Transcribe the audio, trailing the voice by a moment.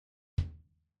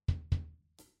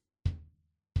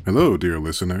Hello, dear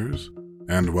listeners,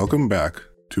 and welcome back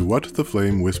to What the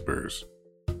Flame Whispers.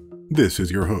 This is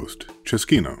your host,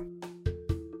 Cheskino.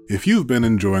 If you've been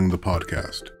enjoying the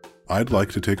podcast, I'd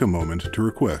like to take a moment to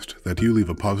request that you leave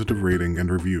a positive rating and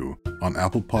review on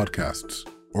Apple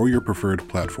Podcasts or your preferred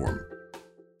platform,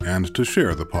 and to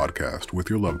share the podcast with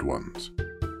your loved ones.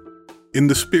 In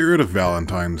the spirit of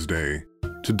Valentine's Day,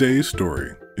 today's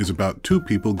story is about two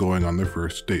people going on their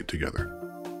first date together.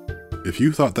 If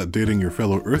you thought that dating your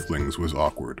fellow Earthlings was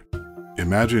awkward,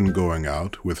 imagine going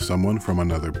out with someone from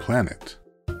another planet.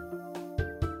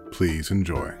 Please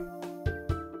enjoy.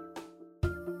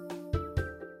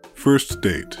 First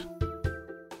Date.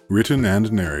 Written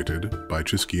and narrated by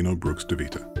Cheskino Brooks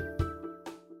DeVita.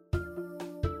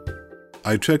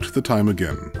 I checked the time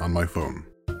again on my phone.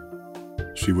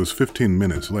 She was 15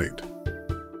 minutes late.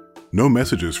 No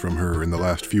messages from her in the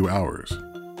last few hours.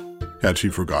 Had she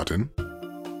forgotten?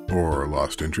 Or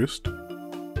lost interest?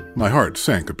 My heart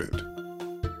sank a bit.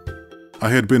 I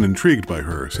had been intrigued by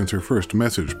her since her first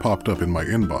message popped up in my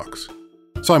inbox,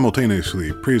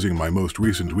 simultaneously praising my most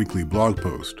recent weekly blog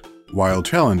post, while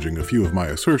challenging a few of my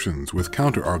assertions with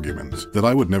counter-arguments that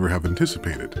I would never have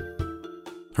anticipated.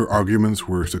 Her arguments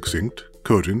were succinct,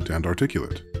 cogent, and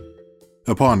articulate.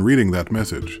 Upon reading that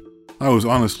message, I was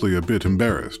honestly a bit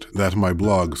embarrassed that my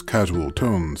blog's casual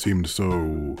tone seemed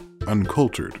so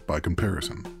uncultured by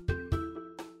comparison.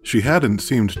 She hadn't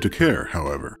seemed to care,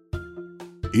 however.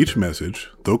 Each message,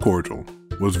 though cordial,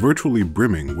 was virtually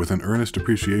brimming with an earnest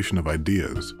appreciation of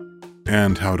ideas,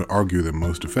 and how to argue them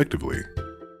most effectively,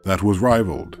 that was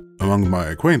rivaled, among my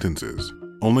acquaintances,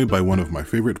 only by one of my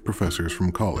favorite professors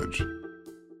from college.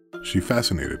 She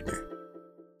fascinated me.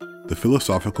 The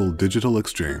philosophical digital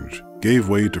exchange gave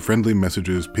way to friendly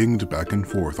messages pinged back and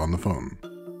forth on the phone,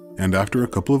 and after a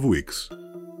couple of weeks,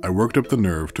 I worked up the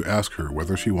nerve to ask her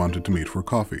whether she wanted to meet for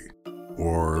coffee,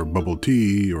 or bubble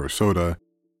tea, or soda,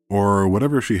 or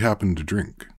whatever she happened to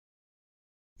drink.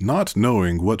 Not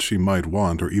knowing what she might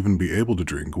want or even be able to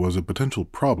drink was a potential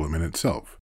problem in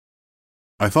itself.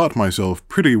 I thought myself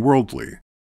pretty worldly,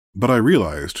 but I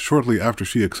realized shortly after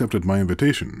she accepted my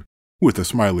invitation, with a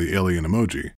smiley alien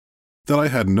emoji, that I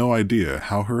had no idea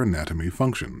how her anatomy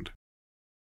functioned.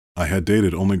 I had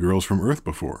dated only girls from Earth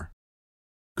before.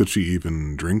 Could she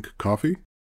even drink coffee?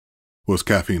 Was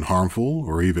caffeine harmful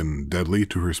or even deadly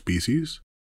to her species?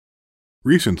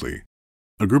 Recently,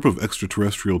 a group of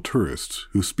extraterrestrial tourists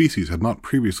whose species had not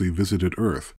previously visited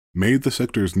Earth made the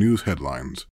sector's news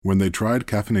headlines when they tried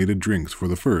caffeinated drinks for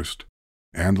the first,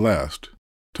 and last,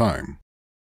 time.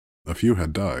 A few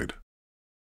had died.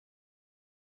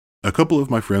 A couple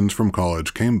of my friends from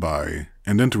college came by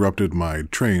and interrupted my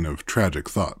train of tragic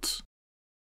thoughts.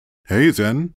 "Hey,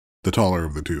 Zen," the taller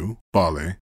of the two,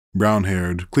 Bale,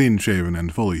 brown-haired, clean-shaven,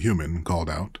 and fully human, called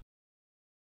out.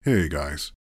 "Hey,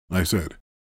 guys," I said,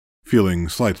 feeling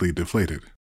slightly deflated.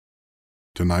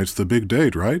 "Tonight's the big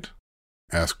date, right?"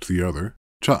 asked the other,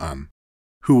 Cha'an,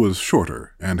 who was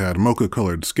shorter and had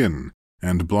mocha-colored skin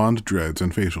and blonde dreads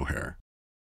and facial hair.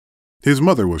 His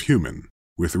mother was human,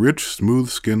 with rich, smooth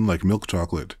skin like milk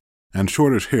chocolate, and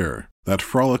shortish hair that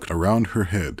frolicked around her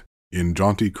head in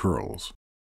jaunty curls.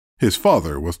 His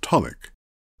father was Talik,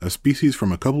 a species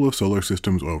from a couple of solar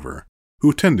systems over,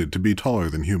 who tended to be taller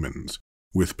than humans,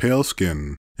 with pale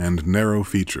skin and narrow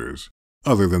features,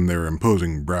 other than their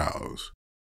imposing brows.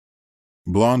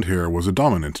 Blonde hair was a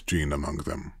dominant gene among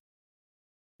them.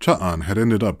 Cha'an had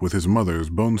ended up with his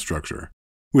mother's bone structure,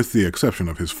 with the exception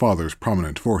of his father's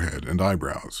prominent forehead and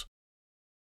eyebrows.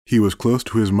 He was close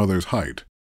to his mother's height,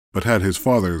 but had his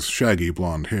father's shaggy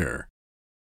blonde hair.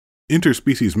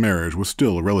 Interspecies marriage was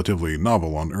still relatively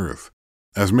novel on Earth,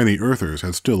 as many Earthers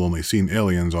had still only seen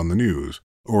aliens on the news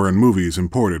or in movies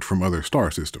imported from other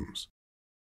star systems.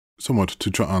 Somewhat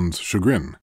to Cha'an's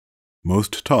chagrin,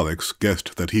 most Taliks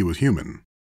guessed that he was human,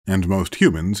 and most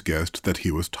humans guessed that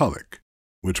he was Talik,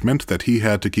 which meant that he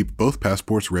had to keep both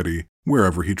passports ready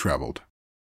wherever he traveled.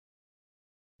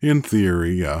 "In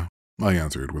theory, yeah," I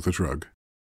answered with a shrug.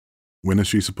 "When is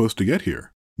she supposed to get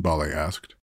here?" Bale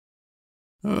asked.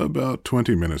 "About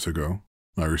 20 minutes ago,"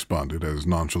 I responded as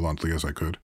nonchalantly as I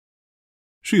could.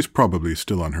 "She's probably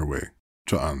still on her way,"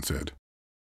 Cha'an said.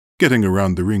 "Getting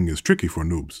around the ring is tricky for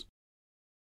noobs."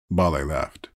 Bale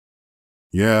laughed.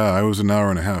 "Yeah, I was an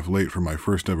hour and a half late for my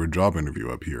first ever job interview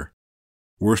up here.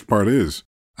 Worst part is,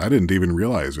 I didn't even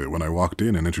realize it when I walked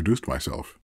in and introduced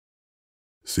myself."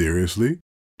 "Seriously?"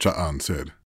 Cha'an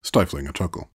said, stifling a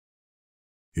chuckle.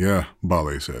 "Yeah,"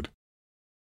 Bale said.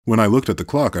 "When I looked at the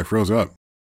clock, I froze up.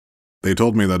 They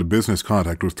told me that a business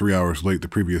contact was 3 hours late the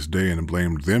previous day and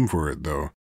blamed them for it,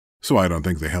 though, so I don't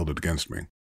think they held it against me.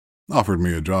 Offered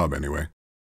me a job anyway.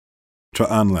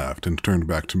 Cha'an laughed and turned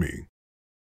back to me.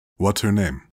 What's her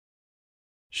name?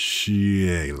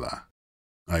 Shiela,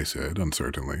 I said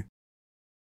uncertainly.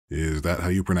 Is that how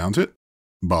you pronounce it?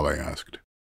 Bale asked.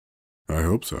 I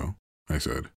hope so, I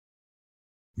said.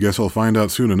 Guess I'll find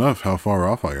out soon enough how far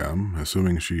off I am,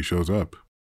 assuming she shows up.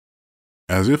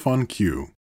 As if on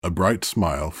cue, a bright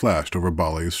smile flashed over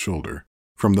Bale's shoulder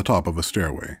from the top of a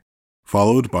stairway,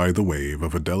 followed by the wave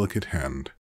of a delicate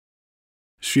hand.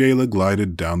 Shiela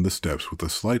glided down the steps with a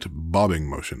slight bobbing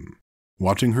motion,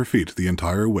 watching her feet the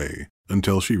entire way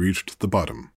until she reached the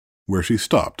bottom, where she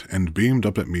stopped and beamed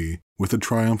up at me with a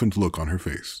triumphant look on her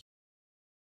face.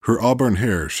 Her auburn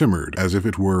hair shimmered as if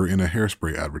it were in a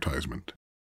hairspray advertisement.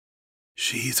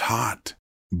 She's hot,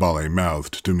 Bale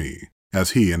mouthed to me,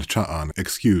 as he and Cha'an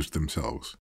excused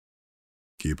themselves.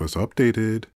 Keep us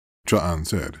updated, Cha'an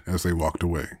said as they walked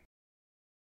away.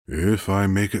 If I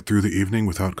make it through the evening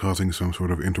without causing some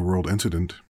sort of interworld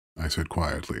incident, I said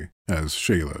quietly, as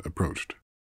Shayla approached.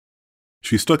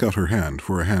 She stuck out her hand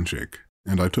for a handshake,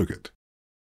 and I took it.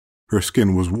 Her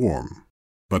skin was warm,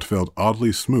 but felt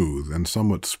oddly smooth and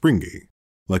somewhat springy,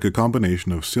 like a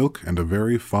combination of silk and a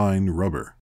very fine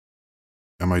rubber.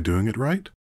 Am I doing it right?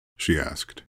 She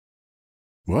asked.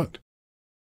 What?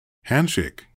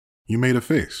 Handshake. You made a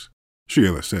face,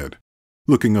 Sheila said,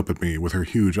 looking up at me with her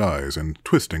huge eyes and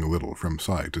twisting a little from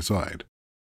side to side.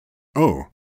 Oh,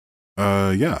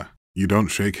 yeah. You don't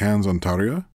shake hands on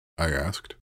Taria? I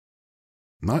asked.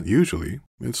 Not usually.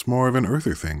 It's more of an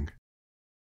earther thing.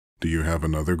 Do you have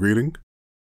another greeting?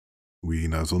 We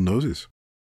nuzzle noses.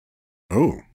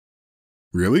 Oh,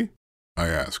 really? I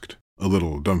asked, a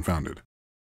little dumbfounded.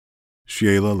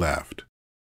 Sheila laughed.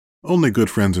 Only good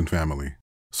friends and family.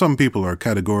 Some people are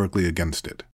categorically against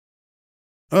it.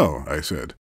 Oh, I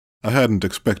said. I hadn't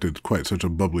expected quite such a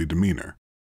bubbly demeanor.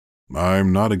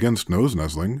 I'm not against nose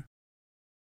nuzzling.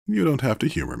 You don't have to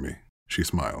humor me, she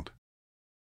smiled.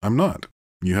 I'm not.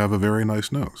 You have a very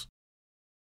nice nose.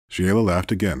 Sheila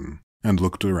laughed again and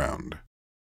looked around.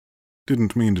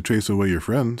 Didn't mean to chase away your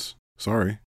friends.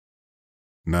 Sorry.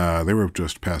 Nah, they were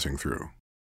just passing through.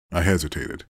 I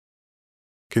hesitated.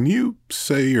 Can you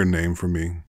say your name for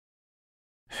me?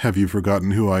 Have you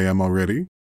forgotten who I am already?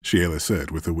 Sheila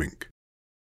said with a wink.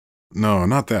 No,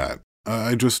 not that.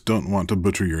 I just don't want to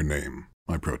butcher your name,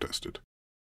 I protested.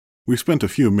 We spent a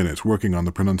few minutes working on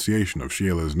the pronunciation of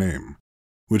Sheila's name,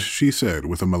 which she said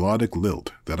with a melodic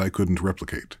lilt that I couldn't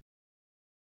replicate.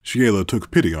 Sheila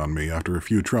took pity on me after a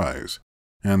few tries,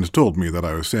 and told me that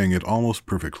I was saying it almost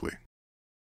perfectly.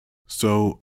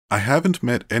 So, I haven't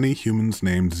met any humans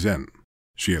named Zen,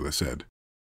 Sheila said.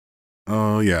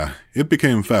 Oh, yeah, it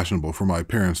became fashionable for my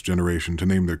parents' generation to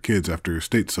name their kids after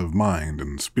states of mind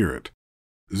and spirit.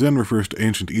 Zen refers to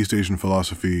ancient East Asian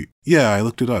philosophy. Yeah, I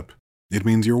looked it up. It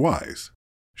means you're wise.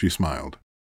 She smiled.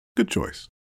 Good choice.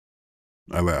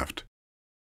 I laughed.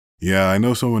 Yeah, I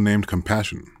know someone named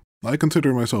Compassion. I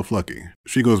consider myself lucky.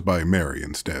 She goes by Mary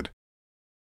instead.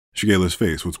 Shigela's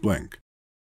face was blank.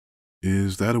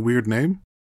 Is that a weird name?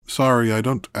 Sorry, I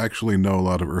don't actually know a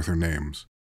lot of Earther names.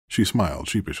 She smiled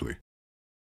sheepishly.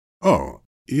 Oh,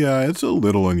 yeah, it's a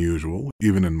little unusual,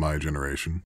 even in my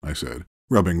generation, I said,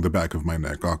 rubbing the back of my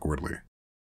neck awkwardly.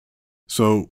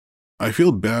 So, I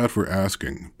feel bad for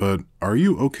asking, but are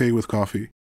you okay with coffee?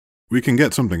 We can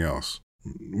get something else.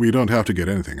 We don't have to get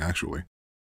anything, actually.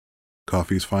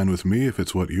 Coffee's fine with me if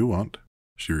it's what you want,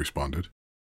 she responded.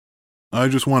 I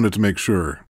just wanted to make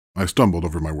sure. I stumbled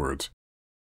over my words.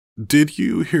 Did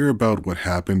you hear about what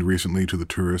happened recently to the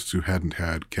tourists who hadn't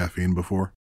had caffeine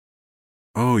before?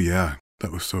 Oh yeah,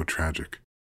 that was so tragic.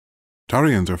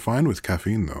 Tarians are fine with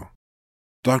caffeine, though.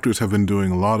 Doctors have been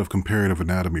doing a lot of comparative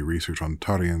anatomy research on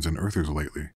Tarians and Earthers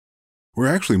lately.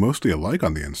 We're actually mostly alike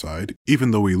on the inside,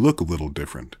 even though we look a little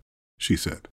different, she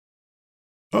said.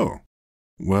 Oh,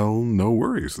 well, no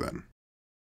worries then.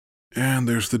 And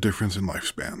there's the difference in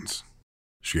lifespans,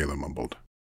 Sheila mumbled.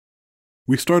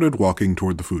 We started walking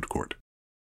toward the food court.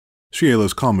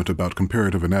 Sheila's comment about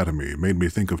comparative anatomy made me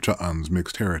think of Cha'an's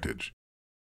mixed heritage.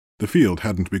 The field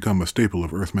hadn't become a staple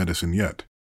of Earth medicine yet,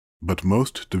 but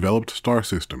most developed star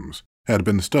systems had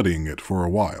been studying it for a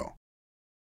while.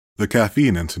 The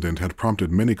caffeine incident had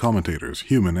prompted many commentators,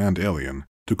 human and alien,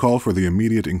 to call for the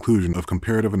immediate inclusion of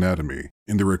comparative anatomy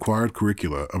in the required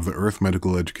curricula of the Earth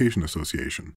Medical Education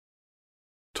Association.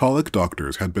 Talic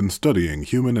doctors had been studying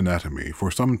human anatomy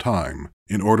for some time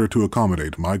in order to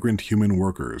accommodate migrant human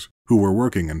workers who were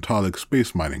working in Talic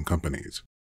space mining companies,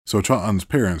 so Cha'an's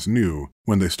parents knew,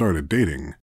 when they started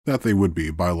dating, that they would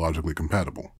be biologically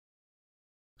compatible.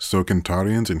 So can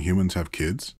Tarians and humans have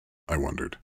kids? I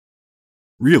wondered.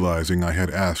 Realizing I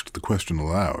had asked the question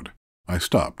aloud, I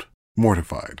stopped,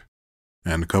 mortified,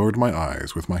 and covered my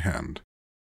eyes with my hand.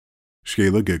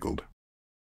 Shayla giggled.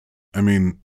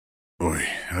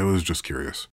 I was just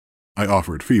curious. I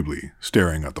offered feebly,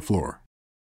 staring at the floor.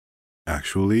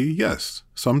 Actually, yes,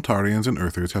 some Tarians and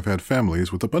Earthers have had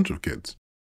families with a bunch of kids.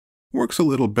 Works a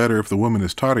little better if the woman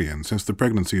is Tarian since the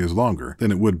pregnancy is longer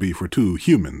than it would be for two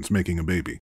humans making a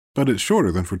baby, but it's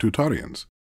shorter than for two Tarians.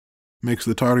 Makes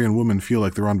the Tarian woman feel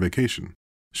like they're on vacation,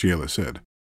 Shayla said,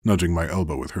 nudging my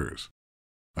elbow with hers.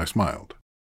 I smiled.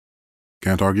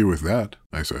 Can't argue with that,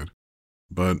 I said.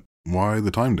 But why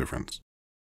the time difference?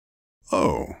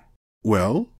 Oh,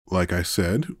 well, like I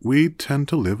said, we tend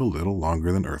to live a little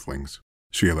longer than Earthlings,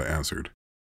 Shayla answered.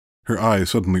 Her eyes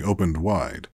suddenly opened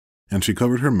wide, and she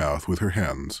covered her mouth with her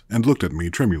hands and looked at me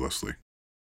tremulously.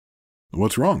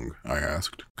 What's wrong? I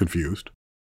asked, confused.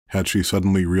 Had she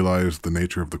suddenly realized the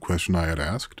nature of the question I had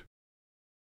asked?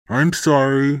 I'm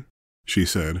sorry, she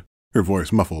said, her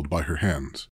voice muffled by her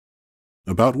hands.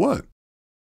 About what?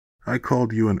 I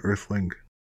called you an Earthling.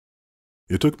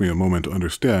 It took me a moment to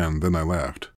understand, then I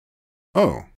laughed.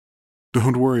 Oh,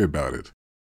 don't worry about it.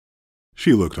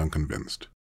 She looked unconvinced.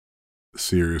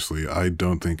 Seriously, I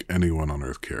don't think anyone on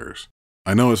Earth cares.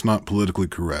 I know it's not politically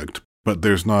correct, but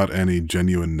there's not any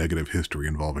genuine negative history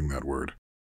involving that word.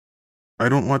 I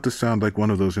don't want to sound like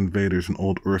one of those invaders in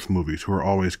old Earth movies who are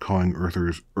always calling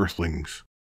Earthers Earthlings,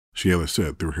 Shayla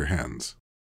said through her hands.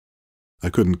 I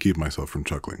couldn't keep myself from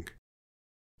chuckling.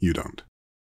 You don't.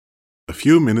 A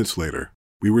few minutes later,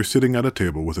 we were sitting at a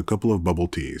table with a couple of bubble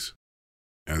teas.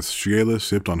 As Shayla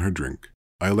sipped on her drink,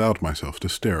 I allowed myself to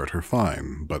stare at her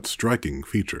fine but striking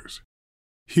features.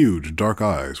 Huge dark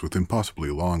eyes with impossibly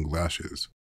long lashes,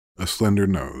 a slender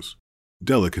nose,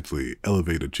 delicately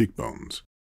elevated cheekbones,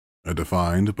 a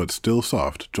defined but still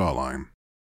soft jawline.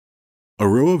 A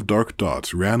row of dark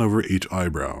dots ran over each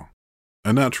eyebrow,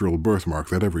 a natural birthmark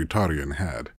that every Tarian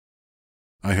had.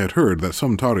 I had heard that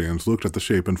some Tarians looked at the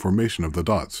shape and formation of the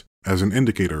dots as an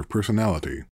indicator of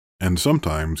personality, and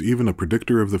sometimes even a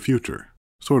predictor of the future,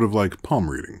 sort of like palm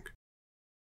reading.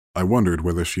 I wondered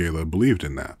whether Shayla believed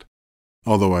in that,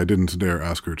 although I didn't dare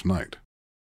ask her tonight.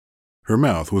 Her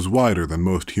mouth was wider than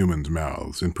most humans'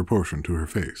 mouths in proportion to her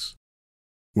face.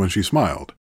 When she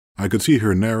smiled, I could see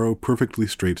her narrow, perfectly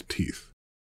straight teeth.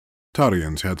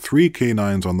 Tarians had 3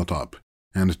 canines on the top,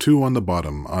 and 2 on the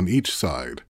bottom on each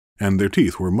side, and their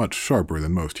teeth were much sharper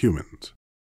than most humans.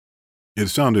 It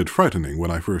sounded frightening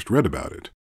when I first read about it,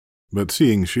 but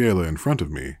seeing Shayla in front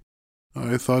of me,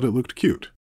 I thought it looked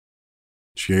cute.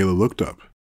 Shayla looked up,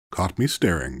 caught me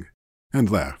staring, and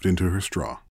laughed into her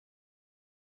straw.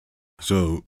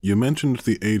 So, you mentioned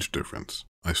the age difference,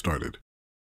 I started.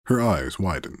 Her eyes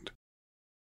widened.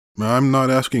 I'm not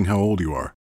asking how old you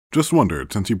are. Just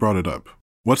wondered, since you brought it up,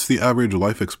 what's the average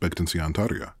life expectancy on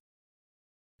Taria?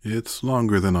 It's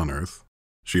longer than on Earth,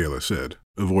 Shayla said,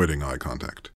 avoiding eye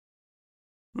contact.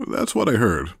 That's what I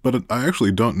heard, but I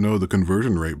actually don't know the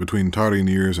conversion rate between Tarian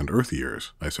years and Earth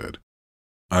years, I said.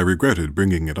 I regretted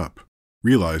bringing it up,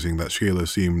 realizing that Shayla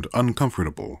seemed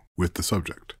uncomfortable with the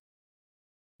subject.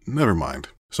 Never mind,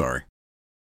 sorry.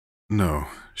 No,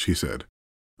 she said.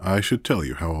 I should tell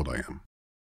you how old I am.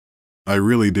 I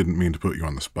really didn't mean to put you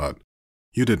on the spot.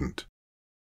 You didn't.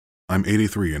 I'm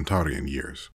 83 in Tarian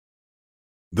years.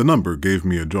 The number gave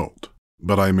me a jolt,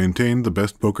 but I maintained the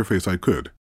best poker face I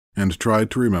could, and tried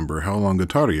to remember how long a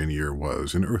Tarian year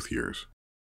was in Earth years.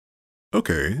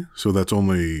 Okay, so that's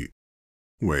only...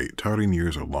 Wait, Tarian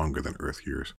years are longer than Earth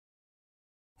years.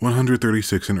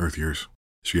 136 in Earth years,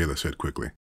 Shayla said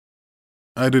quickly.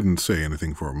 I didn't say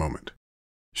anything for a moment.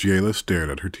 Shayla stared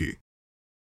at her tea.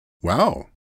 Wow,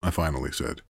 I finally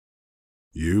said.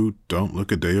 You don't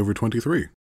look a day over 23.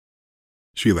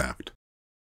 She laughed.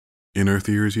 In Earth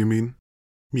years, you mean?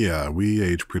 Yeah, we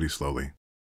age pretty slowly.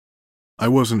 I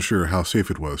wasn't sure how safe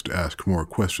it was to ask more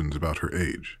questions about her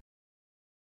age.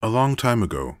 A long time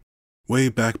ago, way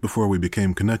back before we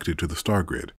became connected to the star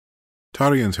grid,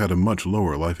 Tarians had a much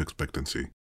lower life expectancy,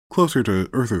 closer to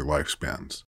Earther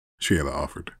lifespans, Shayla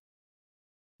offered.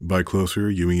 By closer,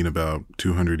 you mean about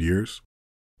 200 years?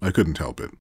 I couldn't help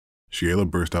it. Shayla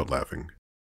burst out laughing.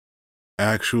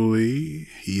 Actually,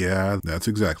 yeah, that's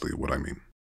exactly what I mean.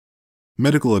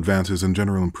 Medical advances and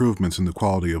general improvements in the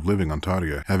quality of living on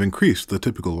Taria have increased the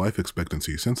typical life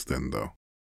expectancy since then, though.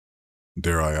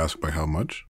 Dare I ask by how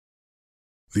much?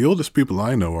 The oldest people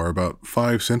I know are about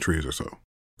 5 centuries or so.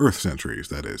 Earth centuries,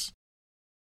 that is.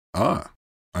 Ah,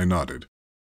 I nodded.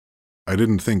 I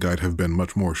didn't think I'd have been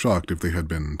much more shocked if they had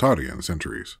been Tarian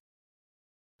centuries.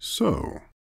 So...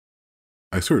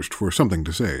 I searched for something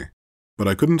to say, but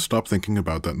I couldn't stop thinking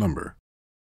about that number.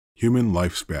 Human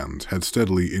lifespans had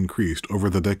steadily increased over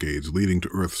the decades leading to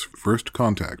Earth's first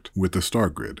contact with the star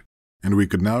grid, and we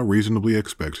could now reasonably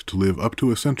expect to live up to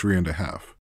a century and a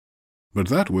half. But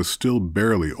that was still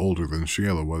barely older than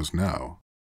Sheila was now.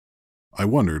 I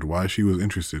wondered why she was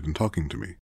interested in talking to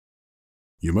me.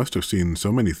 "You must have seen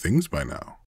so many things by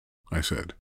now," I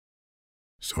said.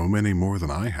 "So many more than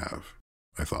I have,"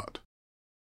 I thought.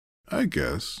 "I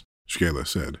guess," Sheila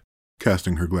said,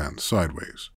 casting her glance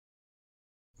sideways.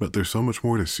 "But there's so much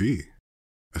more to see,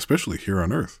 especially here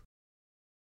on Earth."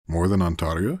 "More than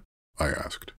Antaria?" I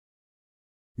asked.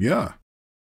 "Yeah.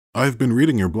 I've been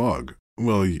reading your blog.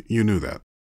 Well, you knew that.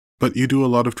 But you do a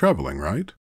lot of traveling,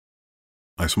 right?"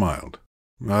 I smiled.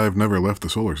 "I've never left the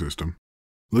solar system.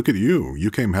 Look at you. You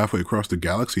came halfway across the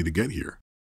galaxy to get here."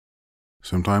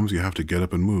 "Sometimes you have to get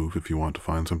up and move if you want to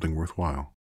find something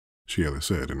worthwhile," Sheila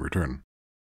said in return.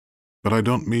 "But I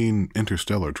don't mean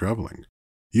interstellar traveling.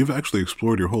 You've actually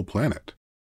explored your whole planet.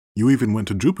 You even went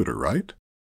to Jupiter, right?"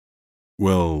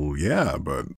 "Well, yeah,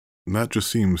 but that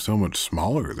just seems so much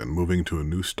smaller than moving to a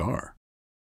new star."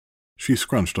 She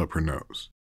scrunched up her nose.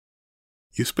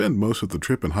 "You spend most of the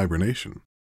trip in hibernation.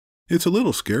 It's a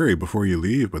little scary before you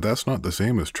leave, but that's not the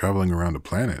same as traveling around a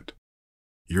planet.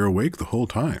 You're awake the whole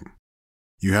time.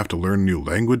 You have to learn new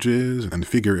languages and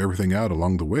figure everything out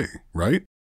along the way, right?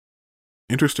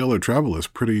 Interstellar travel is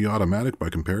pretty automatic by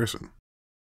comparison."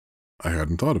 I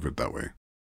hadn't thought of it that way.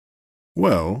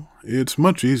 "Well, it's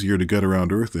much easier to get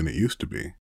around Earth than it used to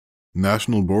be.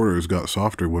 National borders got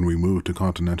softer when we moved to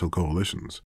continental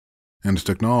coalitions. And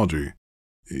technology,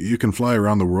 you can fly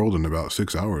around the world in about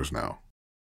 6 hours now."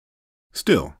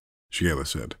 "Still," Sheila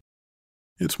said,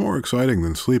 "it's more exciting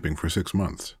than sleeping for 6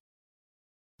 months.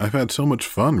 I've had so much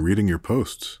fun reading your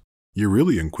posts. You're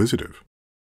really inquisitive.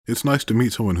 It's nice to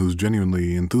meet someone who's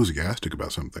genuinely enthusiastic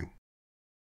about something."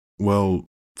 "Well,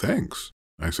 thanks,"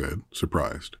 I said,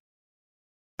 surprised.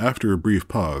 After a brief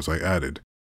pause, I added,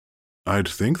 "I'd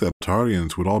think that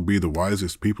Tarians would all be the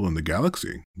wisest people in the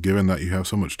galaxy, given that you have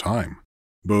so much time,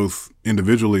 both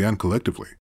individually and collectively.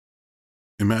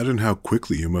 Imagine how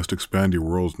quickly you must expand your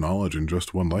world's knowledge in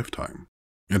just one lifetime,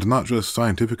 and not just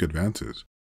scientific advances.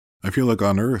 I feel like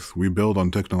on Earth we build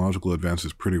on technological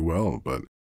advances pretty well, but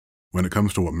when it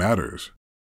comes to what matters,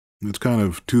 it's kind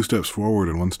of 2 steps forward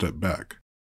and 1 step back.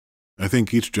 I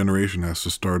think each generation has to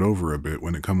start over a bit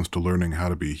when it comes to learning how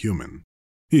to be human.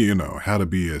 You know, how to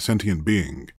be a sentient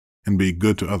being and be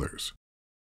good to others.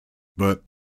 But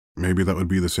maybe that would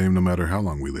be the same no matter how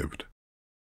long we lived."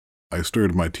 I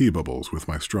stirred my tea bubbles with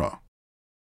my straw.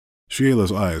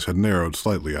 Sheila's eyes had narrowed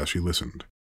slightly as she listened.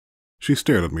 She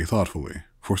stared at me thoughtfully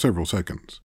for several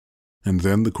seconds, and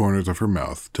then the corners of her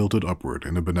mouth tilted upward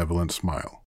in a benevolent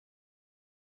smile.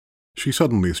 She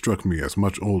suddenly struck me as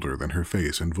much older than her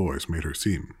face and voice made her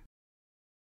seem.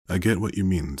 "I get what you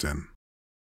mean, Zen.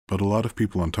 But a lot of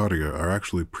people on Taria are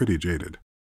actually pretty jaded."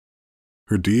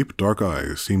 Her deep, dark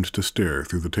eyes seemed to stare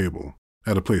through the table,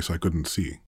 at a place I couldn't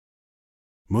see.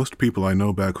 "Most people I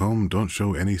know back home don't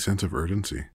show any sense of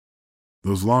urgency.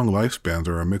 Those long lifespans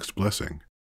are a mixed blessing.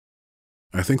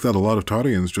 I think that a lot of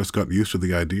Tarians just got used to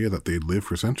the idea that they'd live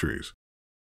for centuries,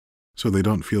 so they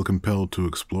don't feel compelled to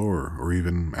explore or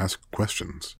even ask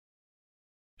questions."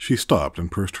 She stopped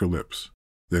and pursed her lips,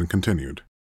 then continued.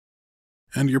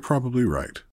 "And you're probably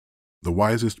right. The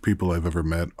wisest people I've ever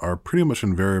met are pretty much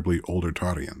invariably older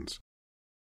Tarians.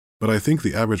 But I think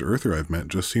the average Earther I've met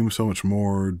just seems so much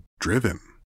more driven.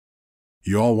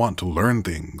 You all want to learn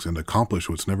things and accomplish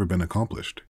what's never been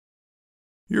accomplished."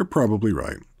 "You're probably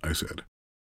right," I said.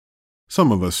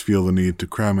 "Some of us feel the need to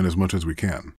cram in as much as we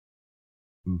can.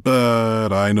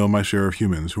 But I know my share of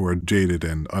humans who are jaded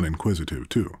and uninquisitive,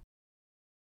 too.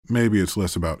 Maybe it's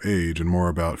less about age and more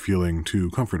about feeling too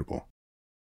comfortable.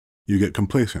 You get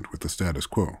complacent with the status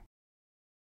quo."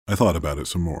 I thought about it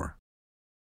some more.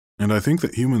 And I think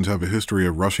that humans have a history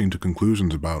of rushing to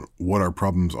conclusions about what our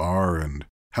problems are and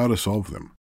how to solve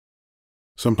them.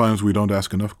 Sometimes we don't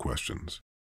ask enough questions.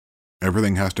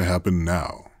 Everything has to happen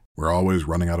now. We're always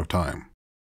running out of time.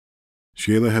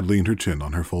 Sheila had leaned her chin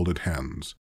on her folded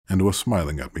hands and was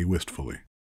smiling at me wistfully.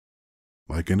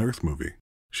 "Like an Earth movie,"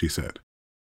 she said.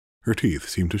 Her teeth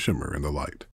seemed to shimmer in the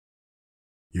light.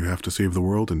 "You have to save the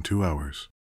world in 2 hours."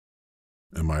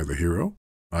 "Am I the hero?"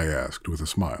 I asked with a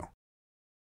smile.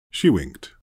 She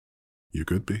winked. "You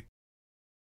could be."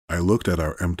 I looked at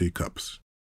our empty cups.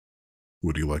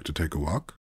 "Would you like to take a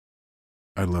walk?"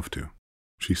 "I'd love to,"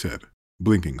 she said,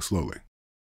 blinking slowly.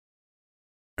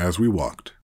 As we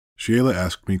walked, Sheila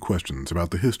asked me questions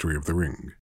about the history of the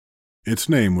ring. Its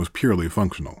name was purely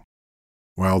functional.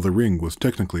 While the ring was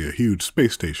technically a huge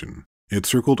space station, It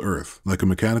circled Earth like a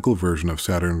mechanical version of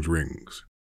Saturn's rings.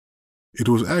 It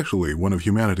was actually one of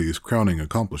humanity's crowning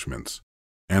accomplishments,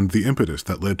 and the impetus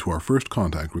that led to our first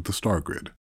contact with the star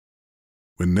grid.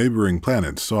 When neighboring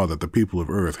planets saw that the people of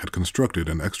Earth had constructed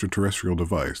an extraterrestrial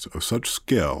device of such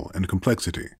scale and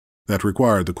complexity that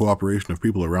required the cooperation of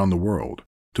people around the world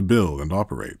to build and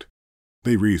operate,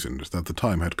 they reasoned that the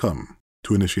time had come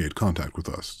to initiate contact with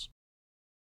us.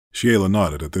 Shiela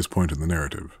nodded at this point in the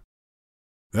narrative.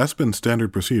 That's been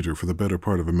standard procedure for the better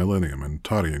part of a millennium in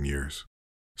Tarian years.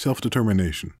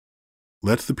 Self-determination.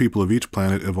 Let the people of each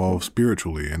planet evolve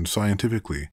spiritually and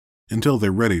scientifically until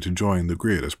they're ready to join the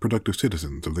grid as productive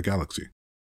citizens of the galaxy.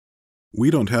 We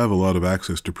don't have a lot of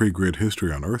access to pre-grid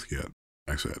history on Earth yet,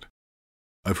 I said.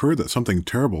 I've heard that something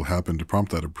terrible happened to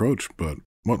prompt that approach, but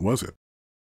what was it?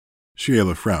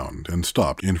 Shiela frowned and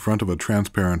stopped in front of a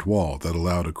transparent wall that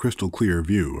allowed a crystal-clear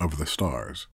view of the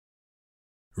stars.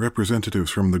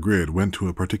 Representatives from the grid went to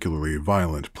a particularly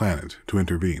violent planet to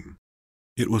intervene.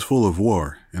 It was full of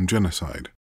war and genocide.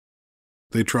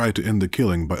 They tried to end the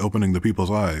killing by opening the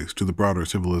people's eyes to the broader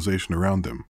civilization around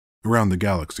them, around the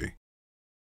galaxy.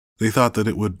 They thought that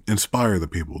it would inspire the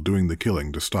people doing the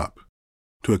killing to stop,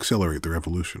 to accelerate the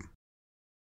revolution.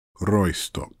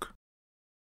 Rostock.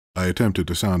 I attempted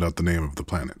to sound out the name of the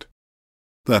planet.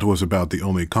 That was about the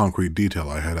only concrete detail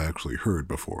I had actually heard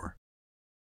before.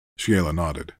 Shiela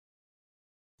nodded.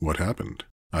 What happened?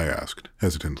 I asked,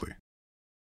 hesitantly.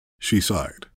 She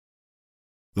sighed.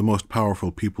 The most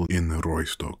powerful people in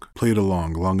Rostock played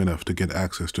along long enough to get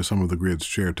access to some of the grid's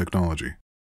shared technology.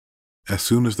 As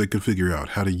soon as they could figure out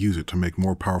how to use it to make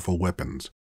more powerful weapons,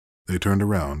 they turned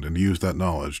around and used that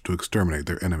knowledge to exterminate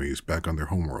their enemies back on their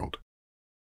homeworld.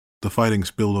 The fighting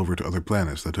spilled over to other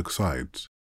planets that took sides.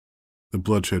 The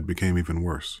bloodshed became even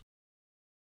worse.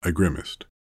 I grimaced.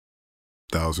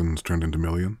 Thousands turned into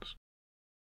millions?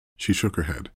 She shook her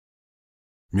head.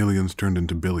 Millions turned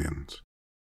into billions.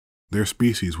 Their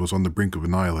species was on the brink of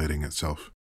annihilating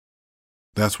itself.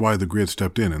 That's why the grid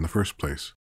stepped in the first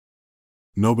place.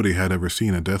 Nobody had ever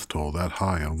seen a death toll that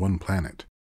high on one planet.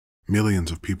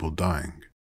 Millions of people dying.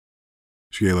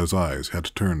 Shiela's eyes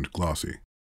had turned glossy.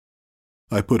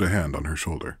 I put a hand on her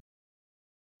shoulder.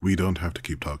 We don't have to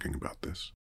keep talking about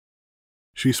this.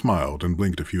 She smiled and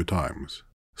blinked a few times,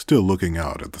 still looking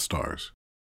out at the stars.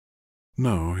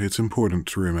 No, it's important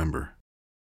to remember.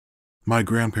 My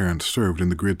grandparents served in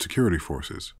the grid security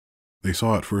forces. They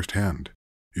saw it firsthand.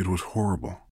 It was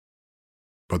horrible.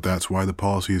 But that's why the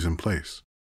policy is in place.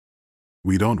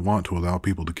 We don't want to allow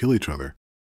people to kill each other,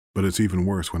 but it's even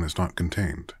worse when it's not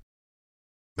contained.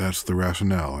 That's the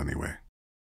rationale, anyway.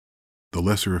 The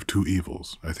lesser of two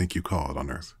evils, I think you call it on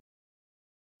Earth.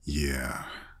 Yeah,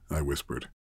 I whispered.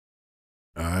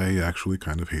 I actually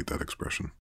kind of hate that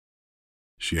expression.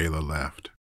 Shiela laughed,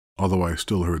 although I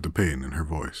still heard the pain in her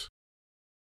voice.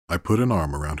 I put an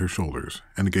arm around her shoulders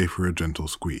and gave her a gentle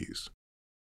squeeze.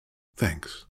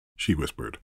 Thanks, she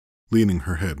whispered, leaning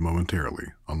her head momentarily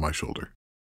on my shoulder.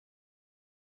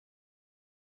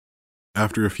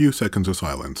 After a few seconds of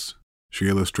silence,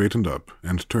 Shiela straightened up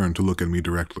and turned to look at me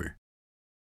directly.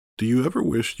 Do you ever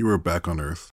wish you were back on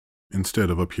Earth, instead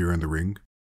of up here in the ring?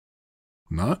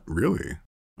 Not really,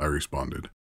 I responded,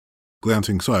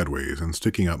 glancing sideways and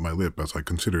sticking out my lip as I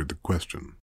considered the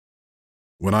question.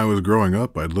 When I was growing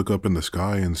up, I'd look up in the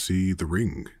sky and see the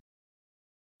ring.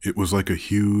 It was like a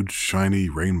huge, shiny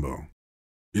rainbow.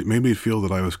 It made me feel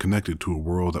that I was connected to a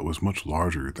world that was much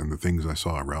larger than the things I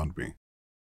saw around me.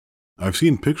 I've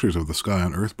seen pictures of the sky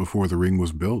on Earth before the ring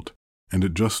was built, and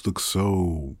it just looks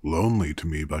so lonely to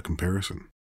me by comparison.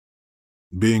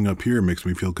 Being up here makes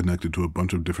me feel connected to a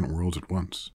bunch of different worlds at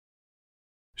once.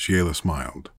 Shiela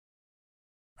smiled.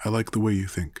 I like the way you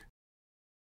think.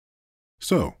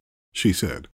 So, she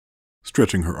said,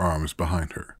 stretching her arms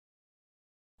behind her.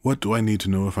 What do I need to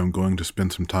know if I'm going to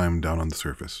spend some time down on the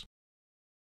surface?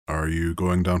 Are you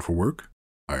going down for work?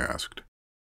 I asked.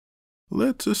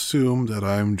 Let's assume that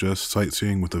I'm just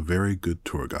sightseeing with a very good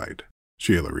tour guide,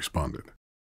 Shiela responded.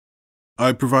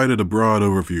 I provided a broad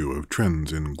overview of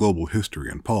trends in global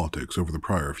history and politics over the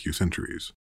prior few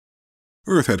centuries.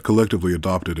 Earth had collectively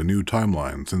adopted a new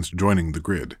timeline since joining the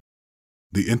grid,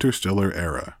 the Interstellar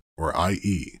Era, or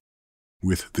IE,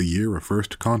 with the year of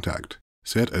first contact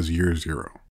set as year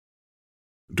 0.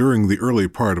 During the early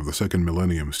part of the second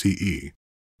millennium CE,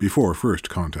 before first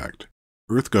contact,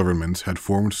 Earth governments had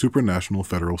formed supranational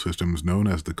federal systems known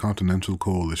as the Continental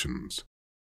Coalitions,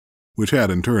 which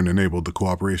had in turn enabled the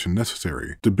cooperation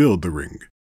necessary to build the ring,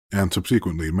 and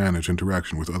subsequently manage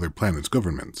interaction with other planets'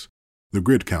 governments, the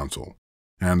Grid Council,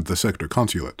 and the Sector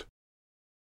Consulate.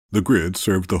 The grid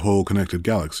served the whole connected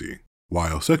galaxy,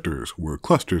 while sectors were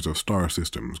clusters of star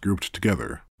systems grouped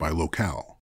together by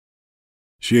locale.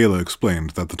 Sheila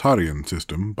explained that the Tarian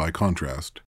system, by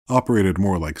contrast, operated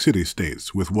more like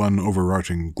city-states with one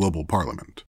overarching global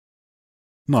parliament.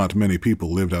 Not many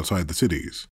people lived outside the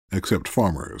cities, except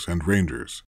farmers and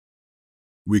rangers.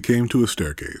 We came to a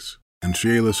staircase, and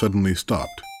Sheila suddenly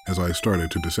stopped as I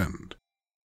started to descend.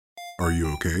 "Are you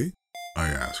okay?" I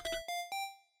asked.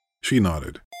 She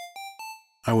nodded.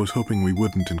 "I was hoping we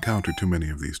wouldn't encounter too many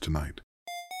of these tonight."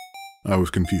 I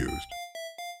was confused.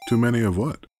 Too many of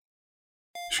what?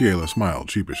 Sheila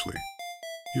smiled sheepishly.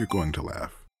 "You're going to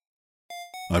laugh."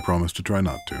 I promised to try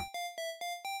not to.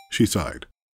 She sighed.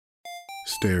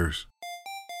 "Stairs."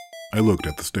 I looked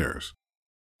at the stairs.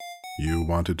 "You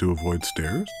wanted to avoid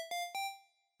stairs?"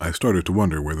 I started to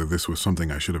wonder whether this was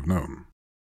something I should have known.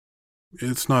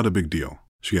 "It's not a big deal,"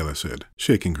 Sheila said,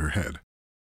 shaking her head.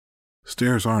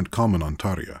 "Stairs aren't common on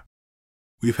Taria.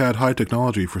 We've had high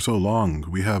technology for so long,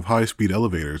 we have high-speed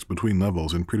elevators between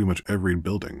levels in pretty much every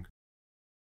building.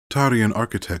 Tarian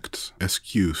architects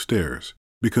eschew stairs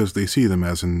because they see them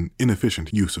as an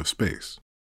inefficient use of space."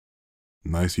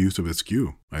 "Nice use of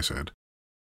eschew," I said.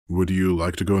 "Would you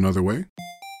like to go another way?"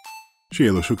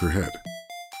 Sheila shook her head.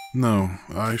 "No,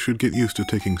 I should get used to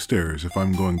taking stairs if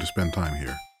I'm going to spend time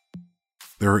here.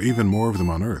 There are even more of them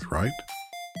on Earth, right?"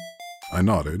 I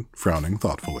nodded, frowning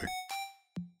thoughtfully.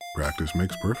 "Practice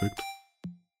makes perfect."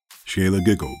 Sheila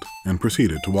giggled and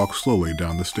proceeded to walk slowly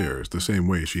down the stairs the same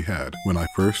way she had when I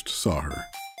first saw her,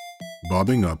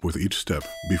 bobbing up with each step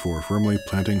before firmly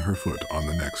planting her foot on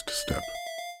the next step.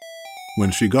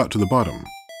 When she got to the bottom,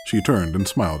 she turned and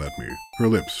smiled at me, her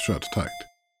lips shut tight.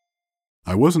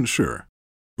 I wasn't sure,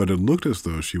 but it looked as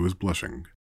though she was blushing.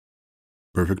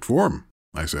 "Perfect form,"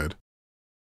 I said.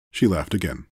 She laughed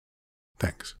again.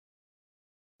 "Thanks."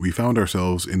 We found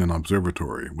ourselves in an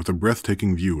observatory with a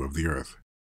breathtaking view of the Earth.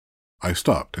 I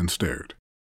stopped and stared.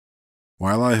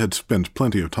 While I had spent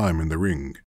plenty of time in the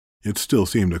ring, it still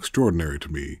seemed extraordinary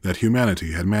to me that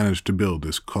humanity had managed to build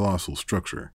this colossal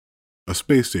structure, a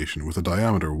space station with a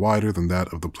diameter wider than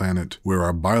that of the planet where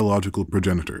our biological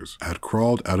progenitors had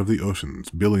crawled out of the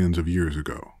oceans billions of years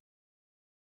ago.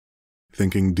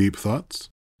 "Thinking deep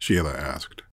thoughts?" Sheila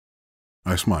asked.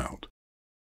 I smiled.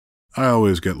 I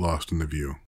always get lost in the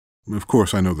view. Of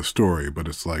course I know the story, but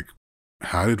it's like,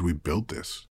 how did we build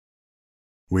this?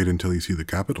 "Wait until you see the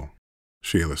capital,"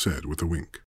 Sheila said with a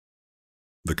wink.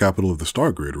 "The capital of the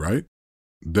star grid, right?"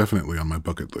 "Definitely on my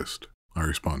bucket list," I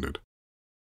responded.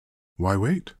 "Why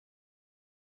wait?"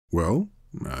 "Well,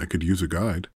 I could use a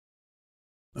guide."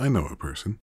 "I know a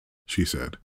person," she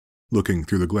said, looking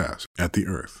through the glass at the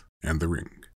Earth and the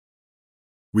ring.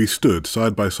 We stood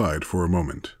side by side for a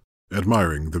moment,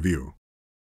 admiring the view.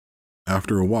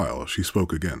 After a while, she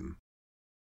spoke again.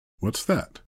 "What's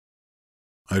that?"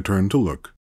 I turned to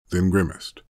look, then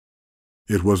grimaced.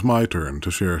 It was my turn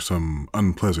to share some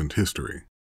unpleasant history.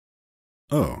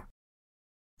 "Oh,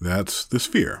 that's the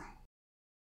sphere."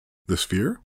 "The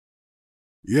sphere?"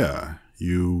 "Yeah,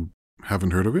 you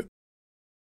haven't heard of it?"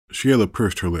 Sheila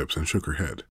pursed her lips and shook her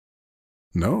head.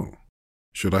 "No.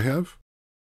 Should I have?"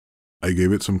 I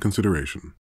gave it some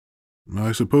consideration.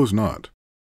 "I suppose not.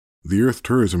 The Earth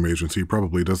Tourism Agency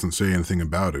probably doesn't say anything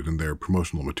about it in their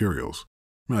promotional materials.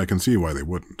 I can see why they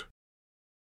wouldn't."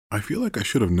 "I feel like I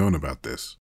should have known about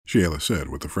this," Sheila said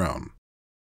with a frown.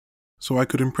 "So I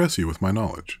could impress you with my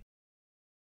knowledge."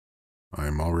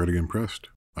 "I'm already impressed,"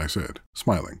 I said,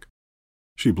 smiling.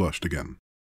 She blushed again.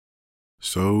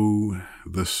 "So,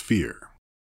 the sphere."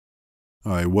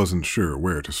 I wasn't sure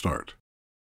where to start.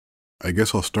 I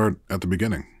guess I'll start at the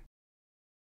beginning.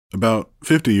 About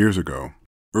 50 years ago,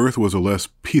 Earth was a less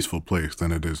peaceful place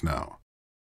than it is now.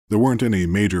 There weren't any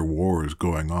major wars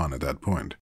going on at that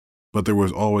point, but there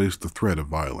was always the threat of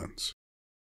violence.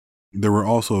 There were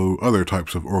also other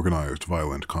types of organized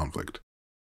violent conflict.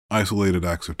 Isolated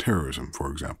acts of terrorism,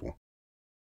 for example.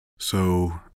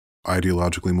 "So,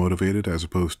 ideologically motivated as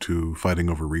opposed to fighting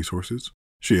over resources?"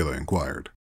 Sheila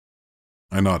inquired.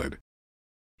 I nodded.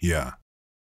 "Yeah.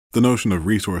 The notion of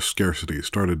resource scarcity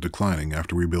started declining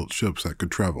after we built ships that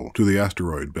could travel to the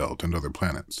asteroid belt and other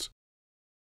planets.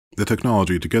 The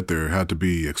technology to get there had to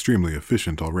be extremely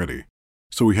efficient already,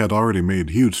 so we had already made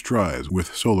huge strides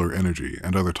with solar energy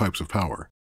and other types of power.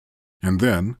 And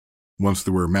then, once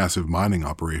there were massive mining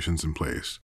operations in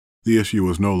place, the issue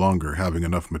was no longer having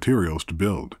enough materials to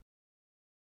build.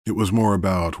 It was more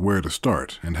about where to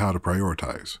start and how to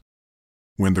prioritize.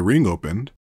 When the ring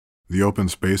opened, the open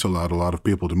space allowed a lot of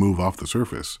people to move off the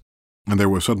surface, and there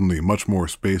was suddenly much more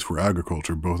space for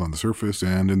agriculture both on the surface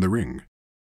and in the ring.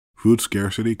 Food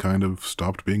scarcity kind of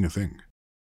stopped being a thing."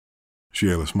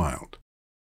 Sheila smiled.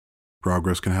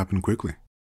 Progress can happen quickly.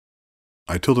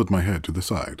 I tilted my head to the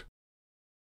side.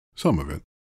 Some of it.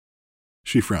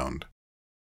 She frowned.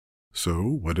 So,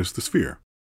 what is the sphere?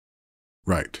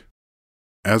 Right.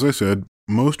 As I said,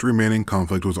 most remaining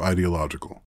conflict was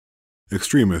ideological.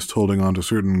 Extremists holding on to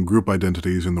certain group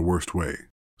identities in the worst way.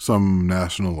 Some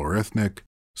national or ethnic,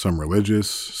 some religious,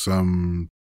 some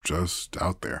just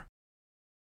out there.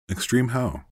 Extreme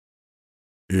how?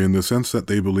 In the sense that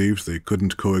they believed they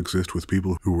couldn't coexist with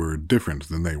people who were different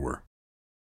than they were.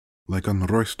 Like on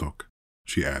Rostock,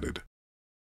 she added.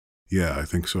 Yeah, I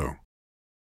think so.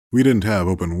 We didn't have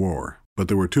open war, but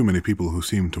there were too many people who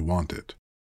seemed to want it.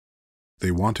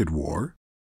 They wanted war?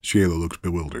 Sheila looked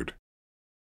bewildered.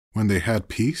 When they had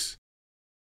peace?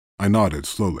 I nodded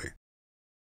slowly.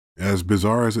 As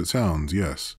bizarre as it sounds,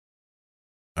 yes.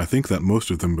 I think that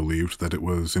most of them believed that it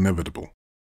was inevitable.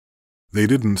 They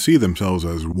didn't see themselves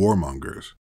as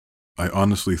warmongers. I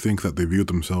honestly think that they viewed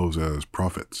themselves as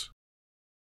prophets,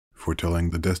 foretelling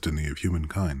the destiny of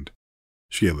humankind,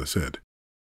 Sheila said.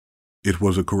 It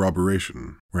was a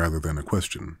corroboration rather than a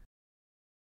question.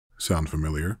 Sound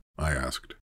familiar? I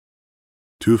asked.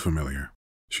 Too familiar,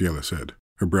 Sheila said,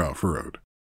 her brow furrowed.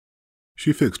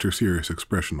 She fixed her serious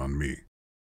expression on me.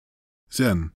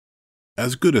 Zen,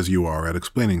 as good as you are at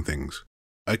explaining things,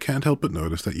 I can't help but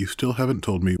notice that you still haven't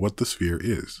told me what the sphere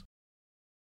is.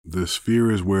 The sphere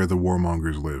is where the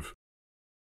warmongers live.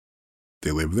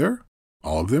 They live there?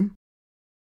 All of them?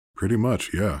 Pretty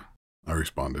much, yeah, I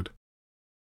responded.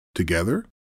 Together?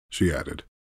 She added.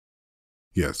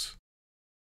 Yes.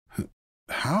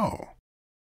 How?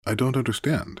 I don't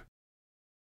understand.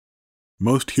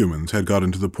 Most humans had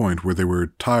gotten to the point where they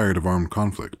were tired of armed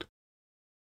conflict,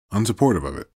 unsupportive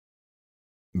of it.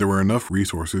 There were enough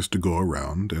resources to go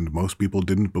around, and most people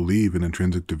didn't believe in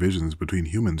intrinsic divisions between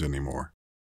humans anymore.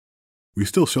 We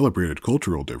still celebrated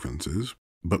cultural differences,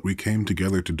 but we came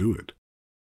together to do it.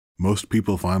 Most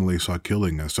people finally saw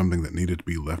killing as something that needed to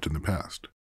be left in the past.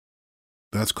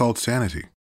 That's called sanity.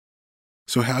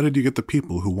 So how did you get the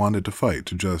people who wanted to fight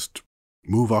to just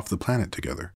move off the planet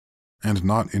together, and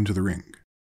not into the ring?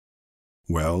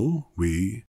 Well,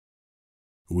 we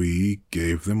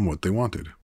gave them what they wanted.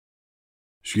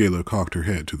 Sheila cocked her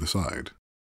head to the side.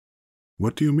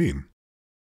 What do you mean?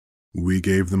 We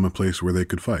gave them a place where they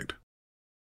could fight.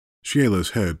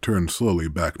 Sheila's head turned slowly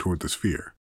back toward the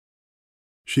sphere.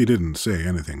 She didn't say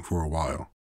anything for a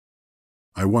while.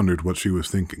 I wondered what she was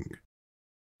thinking.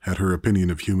 Had her opinion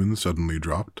of humans suddenly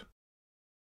dropped?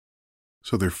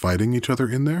 So they're fighting each other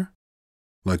in there?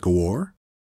 Like a war?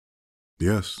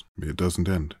 Yes, it doesn't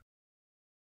end.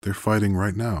 They're fighting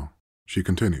right now, she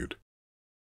continued.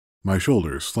 My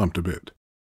shoulders slumped a bit.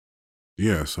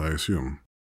 Yes, I assume.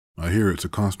 I hear it's a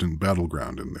constant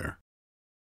battleground in there.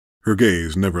 Her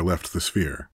gaze never left the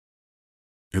sphere.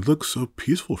 It looks so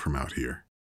peaceful from out here.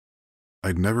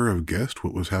 I'd never have guessed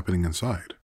what was happening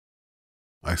inside.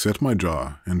 I set my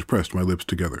jaw and pressed my lips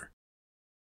together.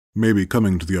 Maybe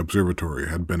coming to the observatory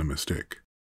had been a mistake.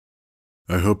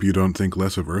 I hope you don't think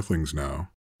less of Earthlings now,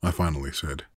 I finally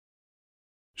said.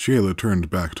 Sheila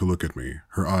turned back to look at me,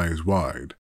 her eyes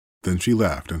wide. Then she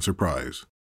laughed in surprise.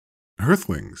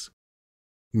 Earthlings?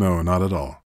 No, not at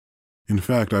all. In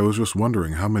fact, I was just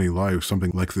wondering how many lives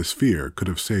something like the sphere could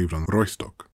have saved on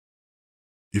Rostock.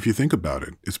 If you think about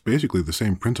it, it's basically the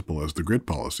same principle as the grid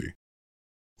policy.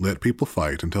 Let people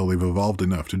fight until they've evolved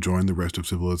enough to join the rest of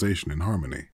civilization in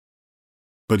harmony.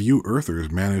 But you Earthers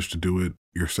managed to do it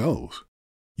yourselves.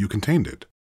 You contained it.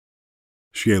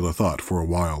 Sheila thought for a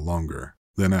while longer,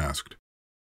 then asked,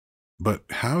 But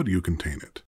how do you contain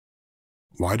it?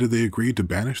 Why did they agree to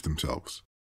banish themselves?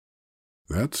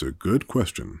 That's a good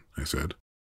question, I said.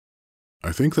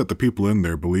 I think that the people in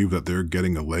there believe that they're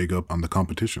getting a leg up on the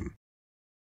competition.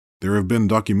 There have been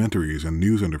documentaries and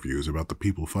news interviews about the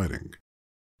people fighting,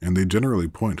 and they generally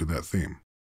point to that theme.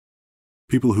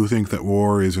 People who think that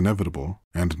war is inevitable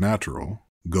and natural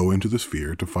go into the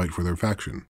sphere to fight for their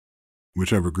faction,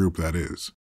 whichever group that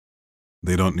is.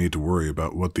 They don't need to worry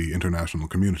about what the international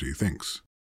community thinks.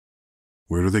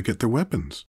 Where do they get their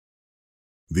weapons?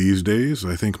 These days,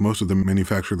 I think most of them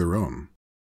manufacture their own,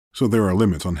 so there are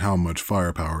limits on how much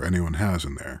firepower anyone has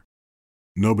in there.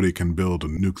 Nobody can build a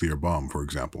nuclear bomb, for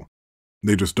example.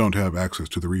 They just don't have access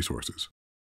to the resources.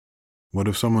 What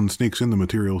if someone sneaks in the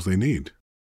materials they need?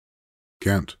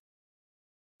 Can't.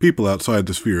 People outside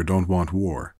the sphere don't want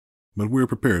war, but we're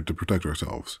prepared to protect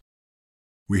ourselves.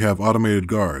 We have automated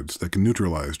guards that can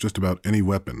neutralize just about any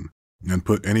weapon and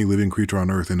put any living creature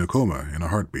on Earth in a coma in a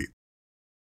heartbeat.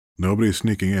 Nobody's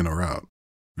sneaking in or out,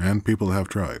 and people have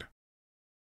tried.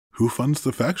 Who funds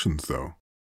the factions, though?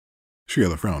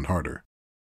 Sheila frowned harder.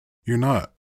 You're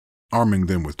not arming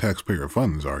them with taxpayer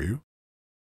funds, are you?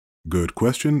 Good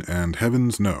question, and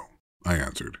heavens no, I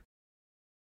answered.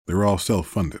 They're all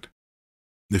self-funded.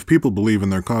 If people believe in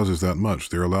their causes that much,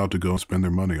 they're allowed to go and spend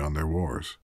their money on their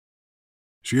wars.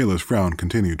 Sheila's frown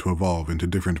continued to evolve into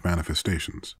different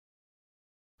manifestations.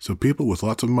 So people with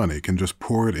lots of money can just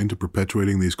pour it into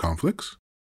perpetuating these conflicts?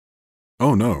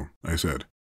 Oh no, I said.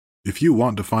 If you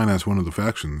want to finance one of the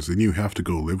factions, then you have to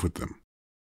go live with them.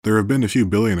 There have been a few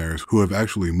billionaires who have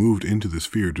actually moved into the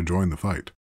sphere to join the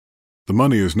fight. The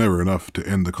money is never enough to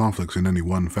end the conflicts in any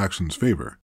one faction's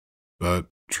favor, but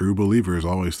true believers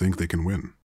always think they can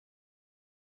win.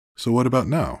 So what about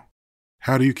now?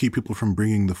 How do you keep people from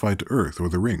bringing the fight to Earth or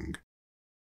the Ring?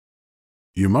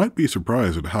 You might be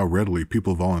surprised at how readily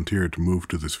people volunteer to move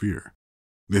to the sphere.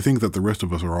 They think that the rest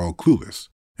of us are all clueless,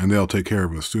 and they'll take care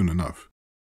of us soon enough.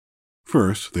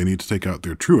 First, they need to take out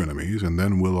their true enemies, and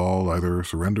then we'll all either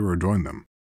surrender or join them.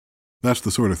 That's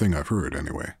the sort of thing I've heard,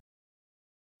 anyway.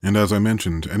 And as I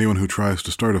mentioned, anyone who tries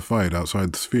to start a fight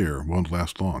outside the sphere won't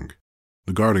last long.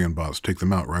 The Guardian bots take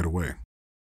them out right away.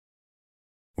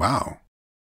 Wow.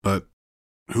 But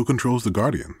who controls the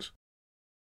Guardians?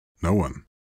 No one.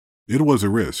 It was a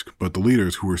risk, but the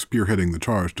leaders who were spearheading the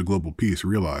charge to global peace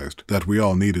realized that we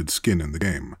all needed skin in the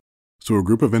game. So a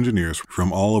group of engineers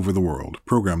from all over the world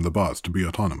programmed the bots to be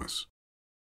autonomous.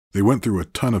 They went through a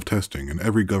ton of testing, and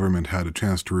every government had a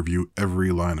chance to review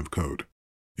every line of code.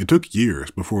 It took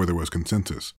years before there was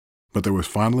consensus, but there was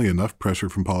finally enough pressure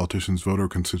from politicians' voter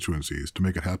constituencies to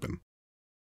make it happen.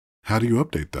 How do you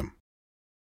update them?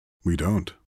 We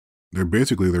don't. They're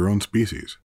basically their own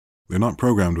species. They're not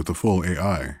programmed with a full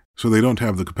AI, so they don't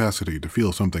have the capacity to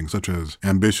feel something such as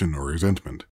ambition or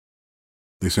resentment.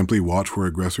 They simply watch for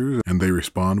aggressors, and they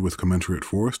respond with commensurate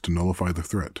force to nullify the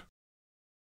threat.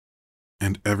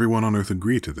 And everyone on Earth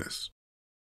agreed to this.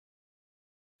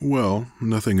 Well,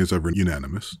 nothing is ever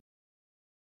unanimous.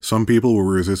 Some people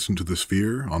were resistant to the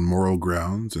sphere on moral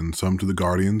grounds, and some to the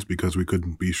Guardians because we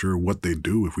couldn't be sure what they'd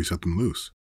do if we set them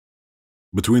loose.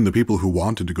 Between the people who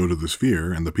wanted to go to the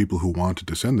sphere and the people who wanted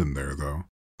to send them there, though,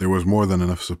 there was more than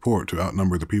enough support to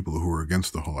outnumber the people who were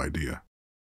against the whole idea.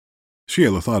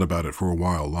 Sheila thought about it for a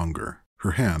while longer,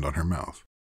 her hand on her mouth.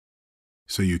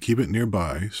 So you keep it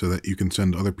nearby so that you can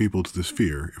send other people to the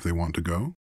sphere if they want to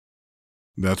go?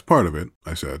 That's part of it,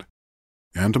 I said,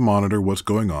 and to monitor what's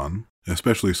going on,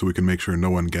 especially so we can make sure no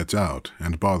one gets out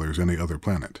and bothers any other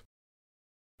planet.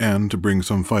 And to bring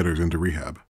some fighters into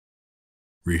rehab.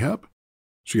 Rehab?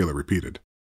 Sheila repeated.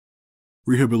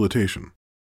 Rehabilitation,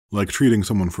 like treating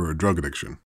someone for a drug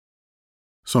addiction.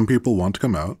 Some people want to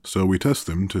come out, so we test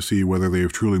them to see whether they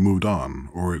have truly moved on,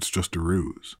 or it's just a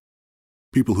ruse.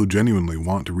 People who genuinely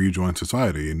want to rejoin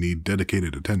society need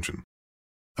dedicated attention.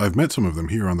 I've met some of them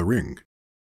here on the Ring.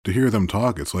 To hear them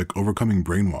talk, it's like overcoming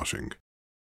brainwashing.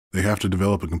 They have to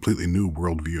develop a completely new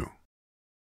worldview.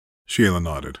 Sheila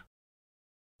nodded.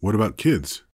 What about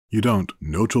kids? You don't.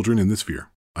 No children in this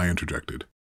sphere, I interjected.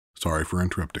 Sorry for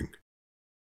interrupting.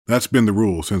 That's been the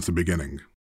rule since the beginning.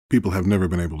 People have never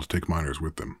been able to take minors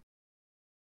with them.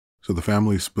 So the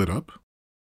families split up?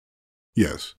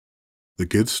 Yes. The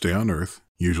kids stay on Earth,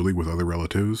 usually with other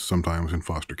relatives, sometimes in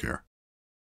foster care.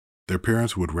 Their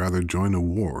parents would rather join a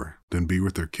war than be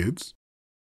with their kids?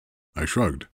 I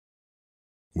shrugged.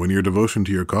 When your devotion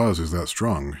to your cause is that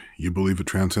strong, you believe it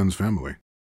transcends family.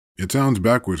 It sounds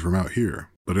backwards from out here,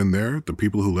 but in there, the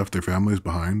people who left their families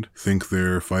behind think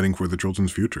they're fighting for the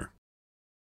children's future.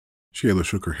 Sheila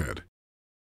shook her head.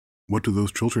 What do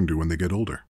those children do when they get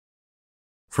older?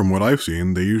 From what I've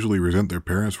seen, they usually resent their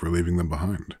parents for leaving them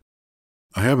behind.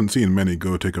 I haven't seen many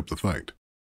go take up the fight.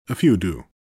 A few do.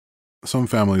 Some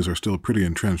families are still pretty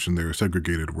entrenched in their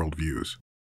segregated worldviews.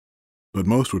 But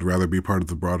most would rather be part of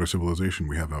the broader civilization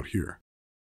we have out here.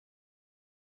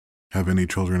 Have any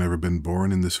children ever been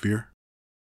born in this sphere?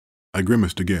 I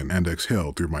grimaced again and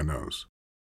exhaled through my nose.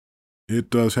 It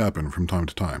does happen from time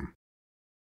to time.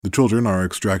 The children are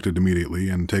extracted immediately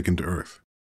and taken to Earth.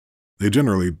 They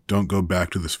generally don't go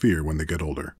back to the sphere when they get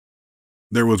older.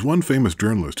 There was one famous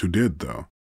journalist who did, though.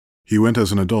 He went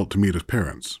as an adult to meet his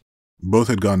parents. Both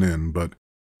had gone in, but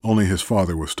only his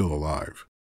father was still alive.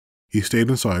 He stayed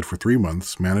inside for 3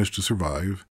 months, managed to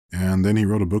survive, and then he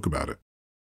wrote a book about it.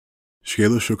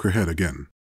 Sheila shook her head again,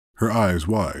 her eyes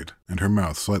wide and her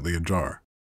mouth slightly ajar.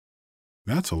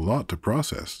 That's a lot to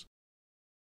process.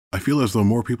 I feel as though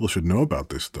more people should know about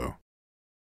this, though.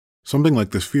 Something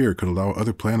like the sphere could allow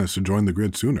other planets to join the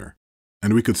grid sooner,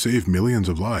 and we could save millions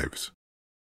of lives.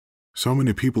 So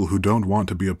many people who don't want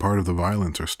to be a part of the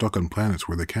violence are stuck on planets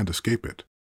where they can't escape it.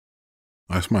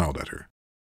 I smiled at her.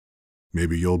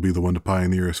 Maybe you'll be the one to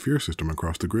pioneer a sphere system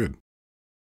across the grid.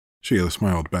 Sheila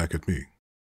smiled back at me.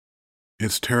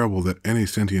 It's terrible that any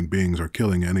sentient beings are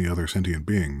killing any other sentient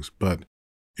beings, but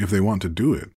if they want to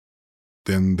do it,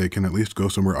 then they can at least go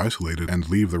somewhere isolated and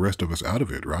leave the rest of us out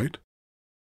of it, right?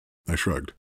 I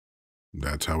shrugged.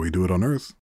 That's how we do it on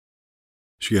Earth.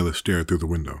 Sheila stared through the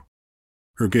window.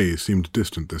 Her gaze seemed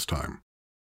distant this time.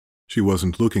 She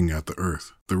wasn't looking at the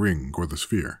Earth, the ring, or the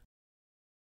sphere.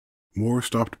 War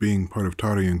stopped being part of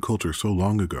Tarian culture so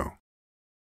long ago.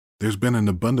 There's been an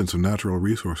abundance of natural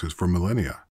resources for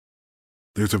millennia.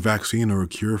 There's a vaccine or a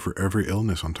cure for every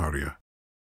illness on Taria.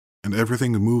 And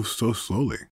everything moves so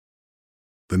slowly.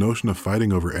 The notion of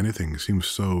fighting over anything seems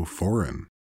so foreign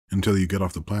until you get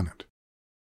off the planet.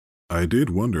 I did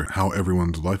wonder how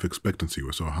everyone's life expectancy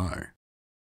was so high.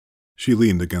 She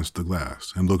leaned against the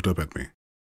glass and looked up at me.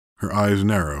 Her eyes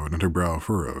narrowed and her brow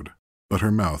furrowed, but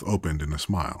her mouth opened in a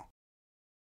smile.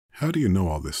 How do you know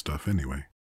all this stuff anyway?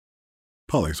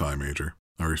 Poli-sci major,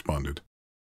 I responded.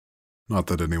 Not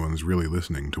that anyone's really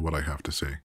listening to what I have to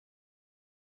say.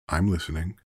 I'm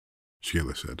listening,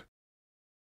 Sheila said.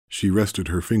 She rested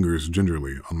her fingers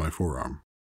gingerly on my forearm.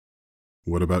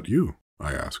 What about you?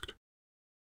 I asked.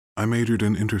 I majored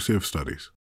in interciv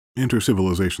studies,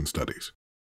 intercivilization studies,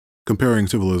 comparing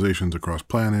civilizations across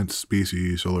planets,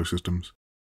 species, solar systems.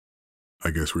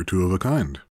 I guess we're two of a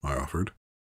kind, I offered.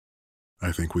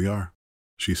 I think we are,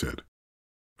 she said.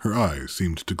 Her eyes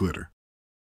seemed to glitter.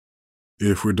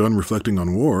 If we're done reflecting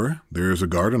on war, there's a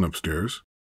garden upstairs.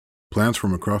 Plants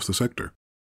from across the sector.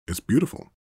 It's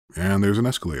beautiful. And there's an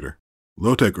escalator.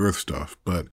 Low-tech Earth stuff,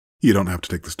 but you don't have to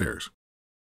take the stairs.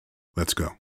 Let's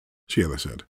go, Sheila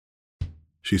said.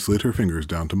 She slid her fingers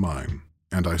down to mine,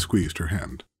 and I squeezed her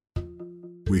hand.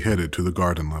 We headed to the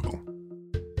garden level.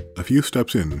 A few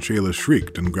steps in, Sheila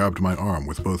shrieked and grabbed my arm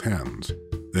with both hands,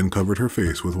 then covered her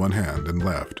face with one hand and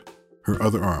laughed, her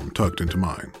other arm tucked into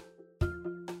mine.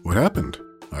 What happened?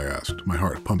 I asked, my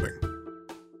heart pumping.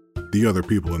 The other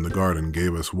people in the garden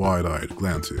gave us wide-eyed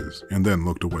glances and then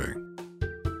looked away.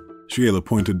 Sheila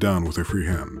pointed down with her free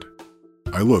hand.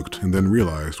 I looked and then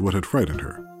realized what had frightened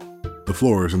her. The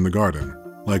floors in the garden,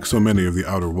 like so many of the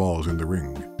outer walls in the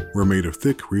ring, were made of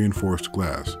thick, reinforced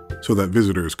glass so that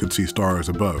visitors could see stars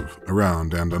above,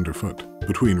 around, and underfoot,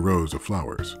 between rows of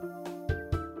flowers.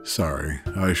 Sorry,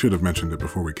 I should have mentioned it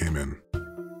before we came in.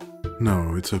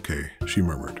 No, it's okay, she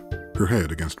murmured, her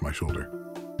head against my shoulder.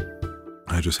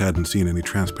 I just hadn't seen any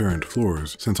transparent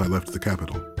floors since I left the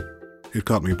capital. It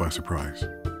caught me by surprise.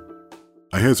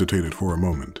 I hesitated for a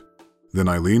moment, then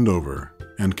I leaned over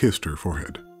and kissed her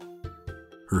forehead.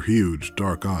 Her huge,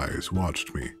 dark eyes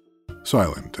watched me,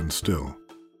 silent and still.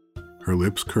 Her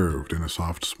lips curved in a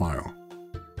soft smile.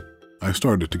 I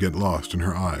started to get lost in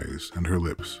her eyes and her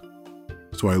lips,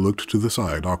 so I looked to the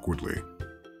side awkwardly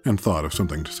and thought of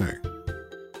something to say.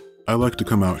 I like to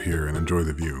come out here and enjoy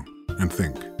the view, and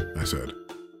think, I said.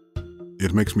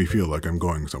 It makes me feel like I'm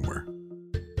going somewhere.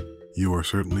 You are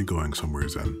certainly going somewhere,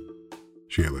 Zen,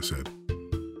 Sheila said.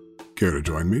 Care to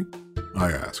join me?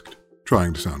 I asked,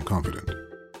 trying to sound confident.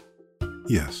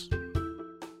 Yes.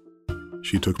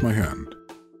 She took my hand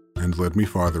and led me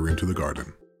farther into the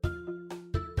garden.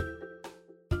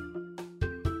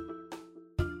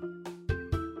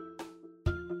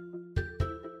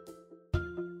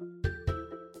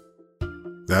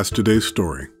 That's today's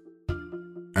story.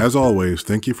 As always,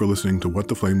 thank you for listening to What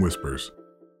the Flame Whispers.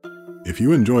 If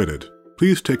you enjoyed it,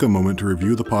 please take a moment to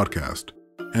review the podcast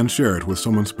and share it with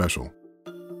someone special.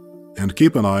 And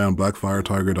keep an eye on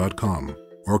blackfiretiger.com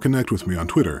or connect with me on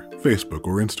Twitter, Facebook,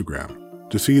 or Instagram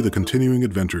to see the continuing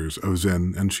adventures of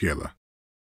Zen and Sheila.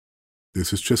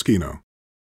 This is Cheskino,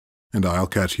 and I'll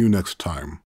catch you next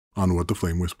time on What the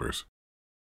Flame Whispers.